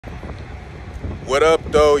What up,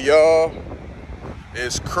 though, y'all?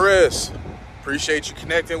 It's Chris. Appreciate you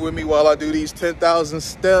connecting with me while I do these 10,000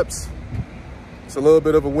 steps. It's a little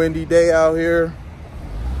bit of a windy day out here.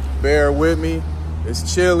 Bear with me.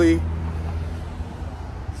 It's chilly.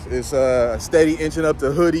 It's steady inching up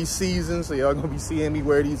to hoodie season, so y'all gonna be seeing me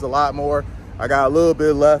wear these a lot more. I got a little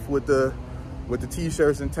bit left with the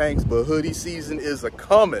t-shirts and tanks, but hoodie season is a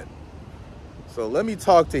coming. So let me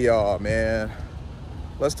talk to y'all, man.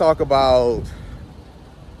 Let's talk about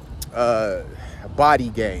body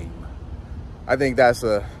game. I think that's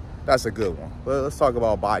a good one. But let's talk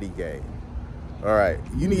about body game. All right,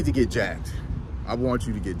 you need to get jacked. I want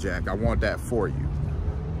you to get jacked. I want that for you.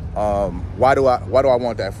 Why do I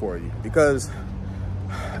want that for you? Because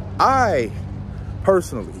I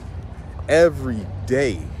personally every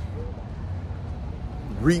day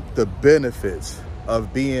reap the benefits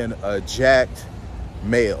of being a jacked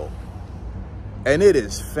male, and it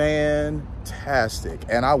is fantastic,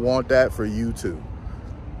 and I want that for you too.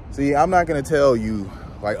 See, I'm not going to tell you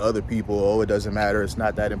like other people, oh, it doesn't matter, it's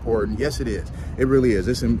not that important. Yes, it is. It really is.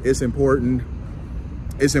 It's important.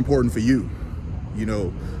 It's important for you. You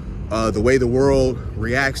know, the way the world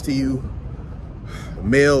reacts to you,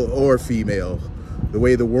 male or female, the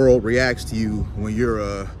way the world reacts to you when you're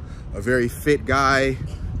a very fit guy,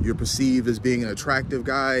 you're perceived as being an attractive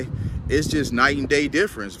guy, it's just night and day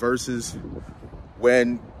difference versus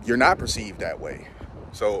when you're not perceived that way.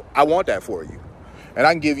 So I want that for you. And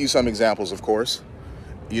I can give you some examples, of course.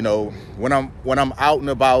 You know, when I'm out and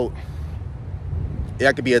about,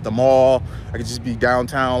 I could be at the mall, I could just be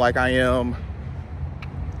downtown like I am.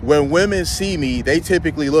 When women see me, they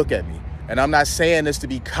typically look at me. And I'm not saying this to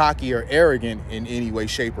be cocky or arrogant in any way,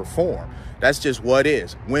 shape, or form. That's just what it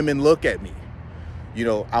is. Women look at me. You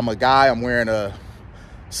know, I'm a guy, I'm wearing a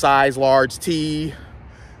size large tee.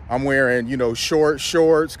 I'm wearing, you know, short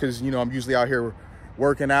shorts because, you know, I'm usually out here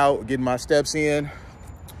working out, getting my steps in.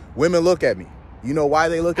 Women look at me. You know why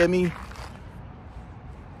they look at me?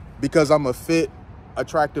 Because I'm a fit,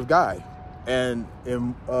 attractive guy. And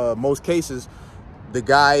in most cases, the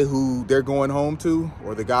guy who they're going home to,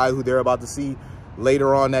 or the guy who they're about to see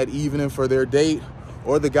later on that evening for their date,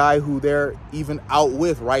 or the guy who they're even out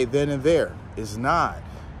with right then and there, is not.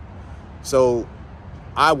 So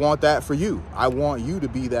I want that for you. I want you to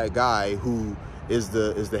be that guy who is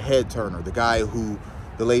the head turner, the guy who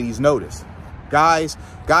the ladies notice. Guys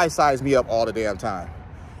size me up all the damn time.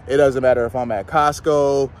 It doesn't matter if I'm at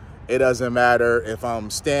Costco. It doesn't matter if I'm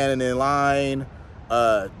standing in line,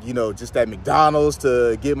 you know, just at McDonald's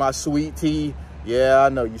to get my sweet tea. Yeah, I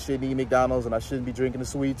know you shouldn't eat McDonald's and I shouldn't be drinking the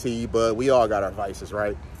sweet tea, but we all got our vices,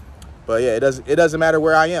 right? But yeah, it doesn't matter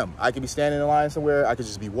where I am. I could be standing in line somewhere. I could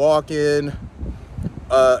just be walking.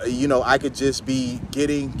 You know, I could just be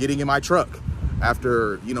getting in my truck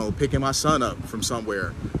after, you know, picking my son up from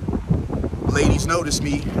somewhere. Ladies notice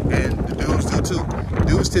me, and the dudes do too.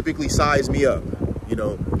 Dudes typically size me up. You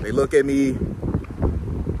know, they look at me,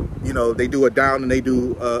 you know, they do a down and they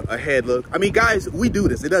do a head look. I mean, guys, we do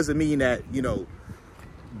this. It doesn't mean that, you know,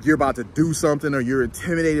 you're about to do something or you're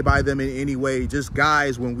intimidated by them in any way. Just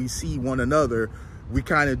guys, when we see one another, we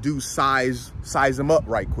kind of do size them up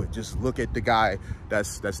right quick. Just look at the guy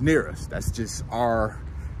that's near us. That's just our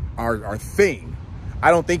thing.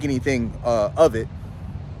 I don't think anything of it.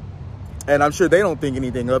 And I'm sure they don't think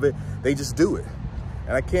anything of it. They just do it.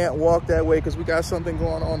 And I can't walk that way because we got something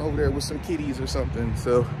going on over there with some kitties or something.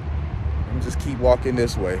 So I'm just keep walking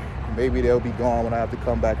this way. Maybe they'll be gone when I have to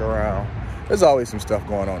come back around. There's always some stuff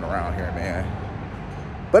going on around here, man.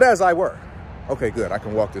 But as I were. Okay, good. I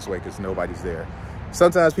can walk this way because nobody's there.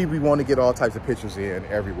 Sometimes people want to get all types of pictures in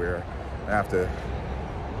everywhere. I have to,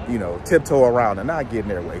 you know, tiptoe around and not get in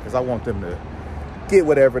their way because I want them to get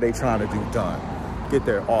whatever they're trying to do done. Get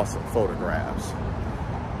their awesome photographs.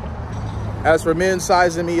 As for men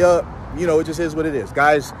sizing me up, you know, it just is what it is.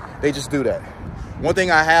 Guys, they just do that. One thing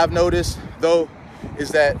I have noticed, though, is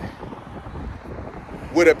that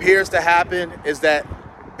what appears to happen is that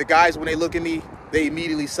the guys, when they look at me, they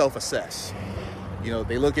immediately self-assess. You know,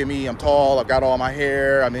 they look at me, I'm tall, I've got all my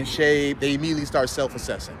hair, I'm in shape. They immediately start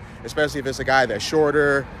self-assessing, especially if it's a guy that's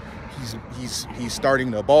shorter, he's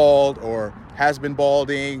starting to bald or has been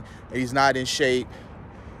balding, and he's not in shape.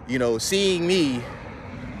 You know, seeing me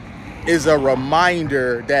is a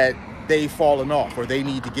reminder that they've fallen off or they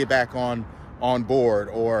need to get back on board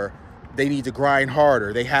or they need to grind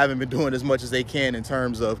harder. They haven't been doing as much as they can in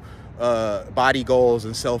terms of body goals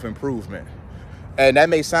and self-improvement. And that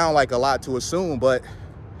may sound like a lot to assume, but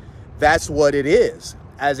that's what it is.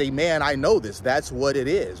 as a man, I know this. That's what it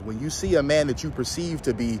is. When you see a man that you perceive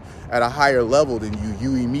to be at a higher level than you,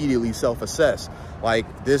 you immediately self-assess.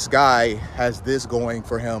 Like, this guy has this going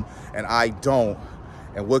for him and I don't.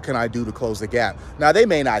 And what can I do to close the gap? Now, they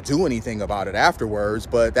may not do anything about it afterwards,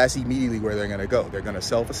 but that's immediately where they're going to go. They're going to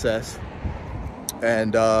self-assess.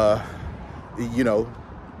 And, you know,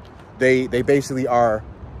 they basically are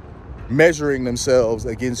measuring themselves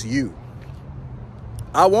against you.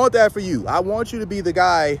 I want that for you. I want you to be the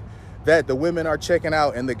guy that the women are checking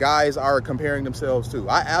out and the guys are comparing themselves to.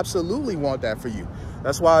 I absolutely want that for you.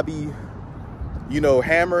 That's why I be, you know,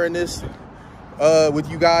 hammering this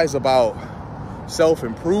with you guys about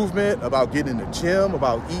self-improvement, about getting in the gym,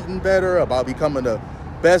 about eating better, about becoming the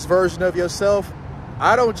best version of yourself.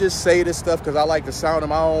 I don't just say this stuff because I like the sound of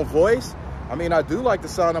my own voice. I mean, I do like the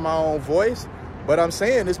sound of my own voice, but I'm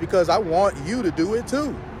saying this because I want you to do it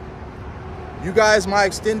too. You guys, my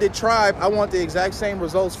extended tribe, I want the exact same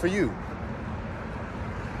results for you.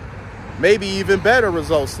 Maybe even better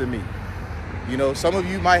results than me. You know, some of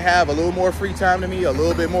you might have a little more free time than me, a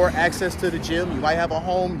little bit more access to the gym. You might have a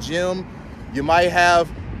home gym. You might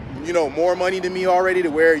have, you know, more money than me already to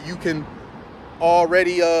where you can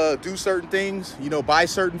already do certain things, you know, buy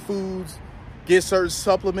certain foods, get certain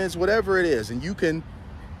supplements, whatever it is. And you can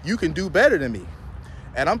do better than me.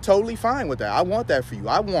 And I'm totally fine with that. I want that for you.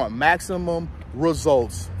 I want maximum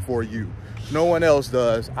results for you. No one else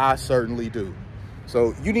does. I certainly do.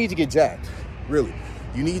 So you need to get jacked. Really.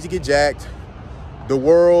 You need to get jacked. The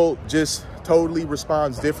world just totally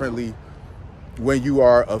responds differently when you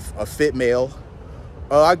are a fit male.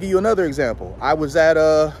 I'll give you another example. I was at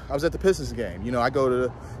the Pistons game. You know, I go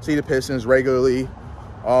to see the Pistons regularly.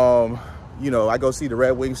 You know, I go see the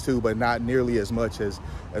Red Wings too, but not nearly as much as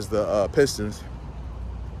the Pistons.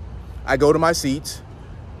 I go to my seats.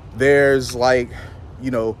 There's like, you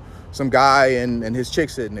know, some guy and his chick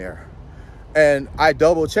sitting there. And I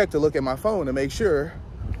double check to look at my phone to make sure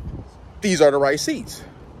these are the right seats.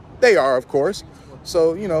 They are, of course.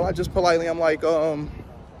 So, you know, I just politely, I'm like,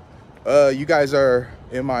 you guys are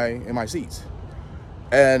in my seats.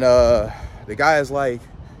 And the guy is like,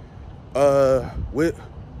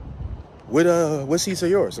 what seats are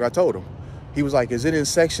yours? And I told him. He was like, is it in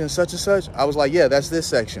section such and such? I was like, yeah, that's this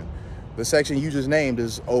section. The section you just named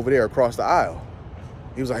is over there across the aisle.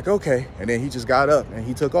 He was like, okay. And then he just got up and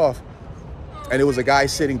he took off. And it was a guy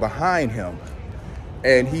sitting behind him.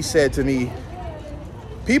 And he said to me,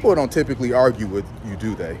 people don't typically argue with you,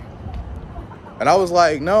 do they? And I was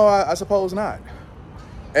like, no, I suppose not.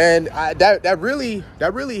 And that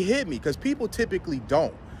really hit me because people typically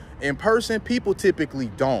don't. In person, people typically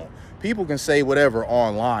don't. People can say whatever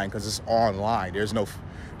online because it's online. There's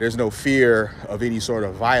no fear of any sort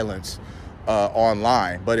of violence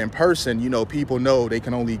online. But in person, you know, people know they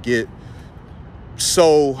can only get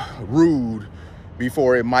so rude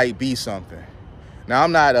before it might be something. Now,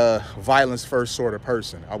 I'm not a violence first sort of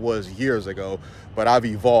person. I was years ago, but I've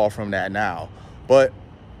evolved from that now. But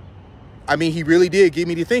I mean, he really did get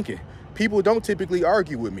me to thinking. People don't typically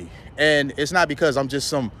argue with me. And it's not because I'm just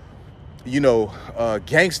some, you know,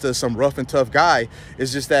 gangster, some rough and tough guy.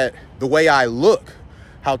 It's just that the way I look,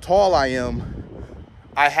 how tall I am,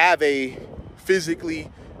 I have a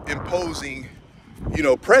physically imposing, you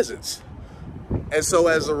know, presence. And so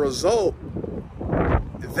as a result,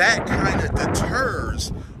 that kind of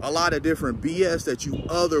deters a lot of different BS that you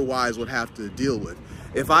otherwise would have to deal with.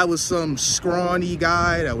 If I was some scrawny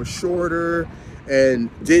guy that was shorter and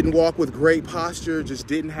didn't walk with great posture, just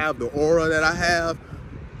didn't have the aura that I have,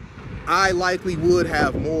 I likely would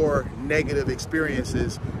have more negative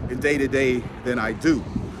experiences in day-to-day than I do.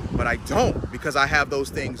 But I don't, because I have those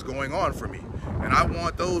things going on for me. And I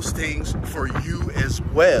want those things for you as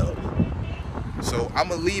well. So I'm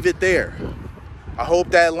gonna leave it there. I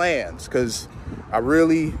hope that lands, because I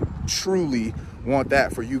really, truly want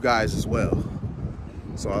that for you guys as well.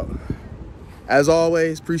 So, as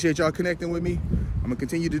always, appreciate y'all connecting with me. I'm gonna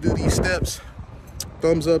continue to do these steps.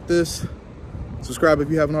 Thumbs up this. Subscribe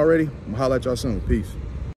if you haven't already. I'm gonna holler at y'all soon. Peace.